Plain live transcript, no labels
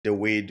The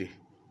word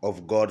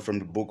of God from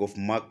the book of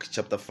Mark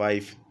chapter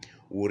 5.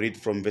 We read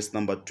from verse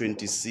number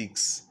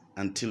 26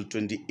 until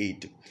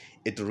 28.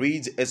 It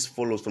reads as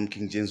follows from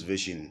King James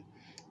Version.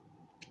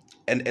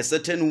 And a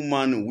certain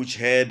woman which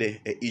had an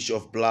issue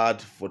of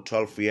blood for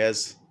 12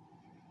 years,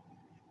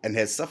 and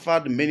had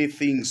suffered many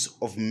things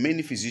of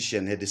many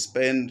physicians, had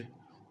spent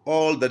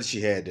all that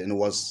she had, and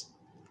was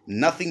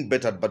nothing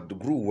better but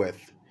grew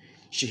worth.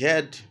 She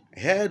had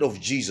heard of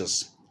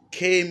Jesus,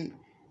 came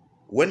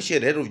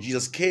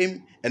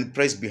and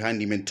pressed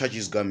behind him and touched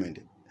his garment.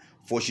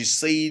 For she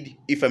said,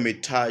 if I may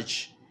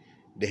touch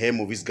the hem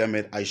of his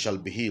garment, I shall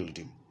be healed.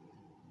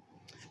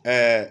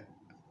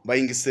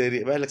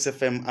 Baingiseri, Alex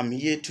FM, I'm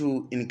here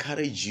to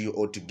encourage you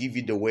or to give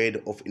you the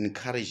word of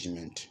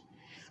encouragement.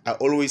 I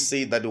always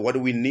say that what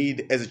we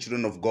need as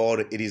children of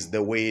God, it is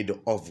the word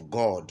of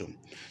God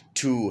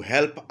to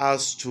help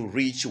us to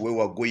reach where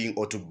we're going,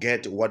 or to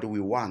get what we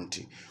want,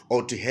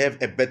 or to have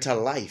a better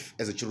life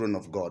as a children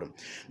of God.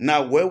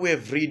 Now, where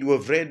we've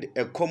read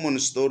a common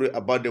story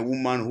about a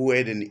woman who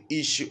had the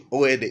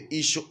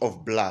issue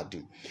of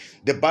blood.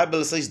 The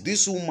Bible says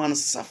this woman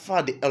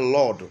suffered a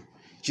lot.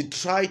 She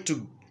tried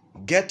to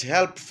get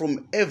help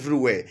from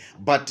everywhere,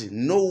 but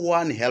no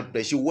one helped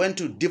her. She went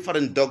to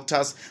different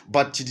doctors,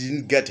 but she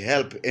didn't get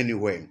help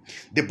anywhere.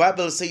 The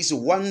Bible says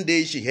one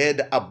day she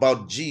heard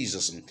about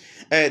Jesus.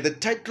 The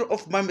title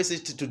of my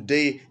message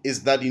today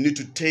is that you need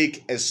to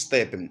take a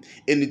step. In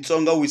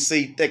Itsonga we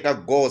say take a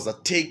goza,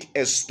 take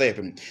a step.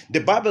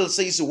 The Bible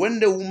says when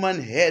the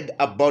woman heard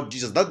about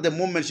Jesus, that's the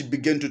moment she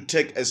began to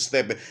take a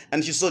step.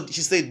 And she said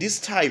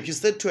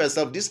to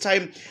herself, this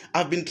time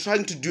I've been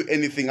trying to do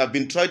anything. I've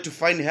been trying to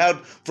find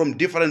help from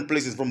different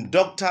places, from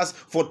doctors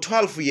for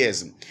 12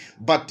 years.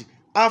 But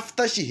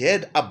after she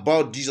heard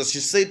about Jesus, she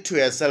said to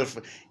herself,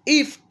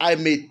 if I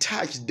may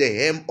touch the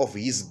hem of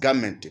his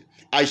garment,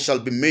 I shall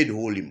be made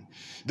whole.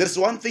 There's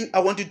one thing I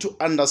want you to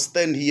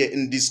understand here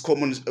in this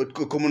common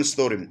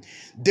story.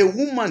 The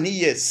woman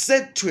here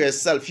said to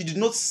herself, she did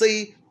not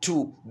say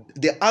to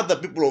the other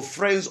people or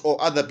friends or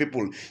other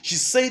people. She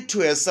said to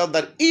herself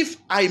that if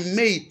I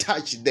may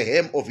touch the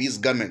hem of his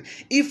garment,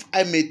 if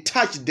I may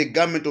touch the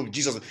garment of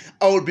Jesus,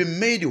 I will be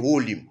made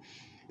whole.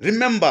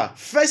 Remember,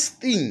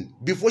 first thing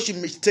before she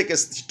took a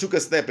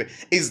step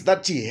is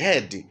that she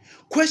heard.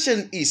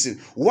 Question is,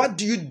 what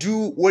do you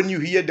do when you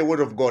hear the word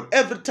of God?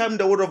 Every time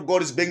the word of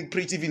God is being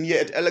preached, even here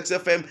at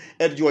LXFM,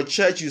 at your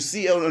church, you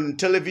see on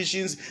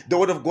televisions, the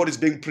word of God is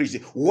being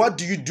preached. What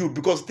do you do?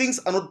 Because things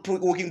are not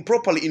working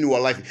properly in your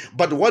life.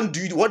 But what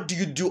do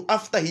you do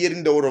after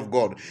hearing the word of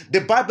God?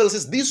 The Bible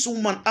says this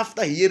woman,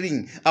 after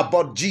hearing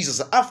about Jesus,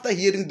 after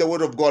hearing the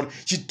word of God,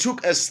 she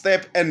took a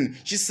step and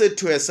she said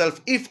to herself,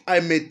 if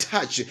I may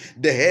touch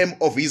the hem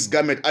of his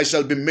garment, I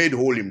shall be made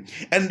whole.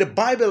 And the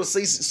Bible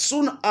says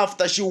soon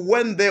after she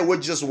went there where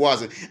Jesus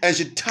was, and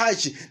she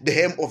touched the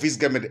hem of his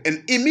garment,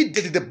 and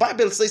immediately, the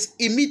Bible says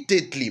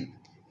immediately,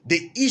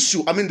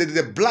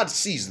 the blood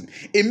ceased.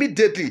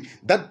 Immediately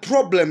that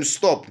problem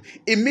stopped.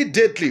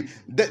 Immediately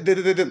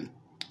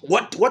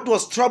what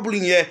was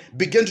troubling her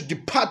began to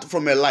depart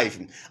from her life.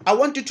 I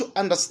want you to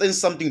understand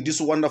something this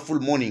wonderful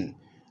morning,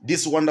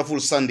 this wonderful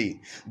Sunday,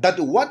 that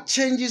what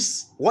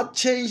changed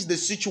the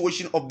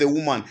situation of the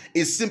woman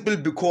is simply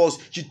because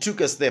she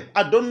took a step.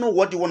 I don't know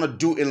what you want to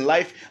do in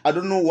life. I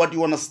don't know what you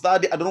want to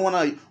study. I don't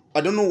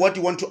know what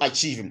you want to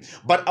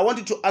achieve. But I want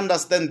you to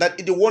understand that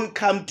it won't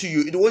come to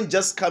you. It won't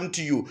just come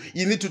to you.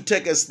 You need to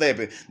take a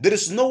step. There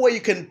is no way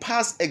you can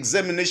pass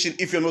examination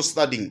if you're not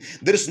studying.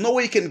 There is no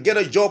way you can get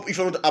a job if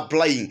you're not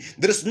applying.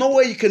 There is no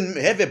way you can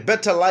have a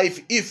better life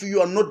if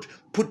you are not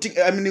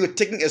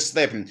taking a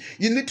step.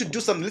 You need to do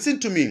something. Listen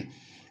to me.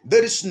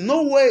 There is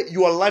no way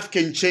your life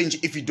can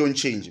change if you don't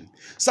change.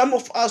 Some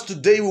of us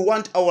today, we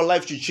want our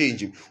life to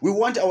change. We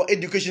want our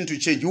education to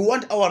change. We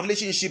want our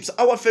relationships,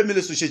 our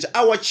families to change,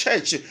 our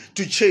church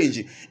to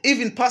change.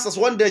 Even pastors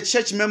want their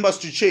church members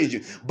to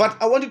change. But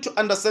I want you to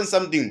understand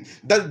something,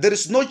 that there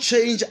is no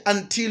change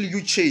until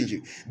you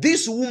change.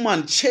 This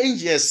woman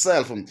changed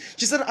herself.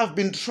 She said, I've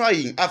been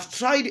trying. I've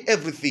tried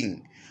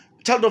everything.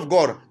 Child of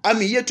God,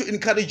 I'm here to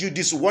encourage you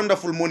this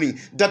wonderful morning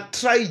that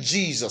try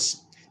Jesus.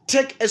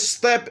 Take a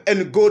step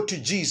and go to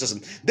Jesus.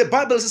 The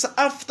Bible says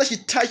after she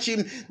touched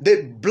him,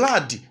 the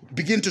blood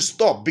began to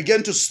stop. And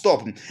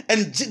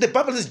the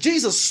Bible says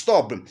Jesus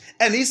stopped.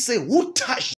 And he said, who touched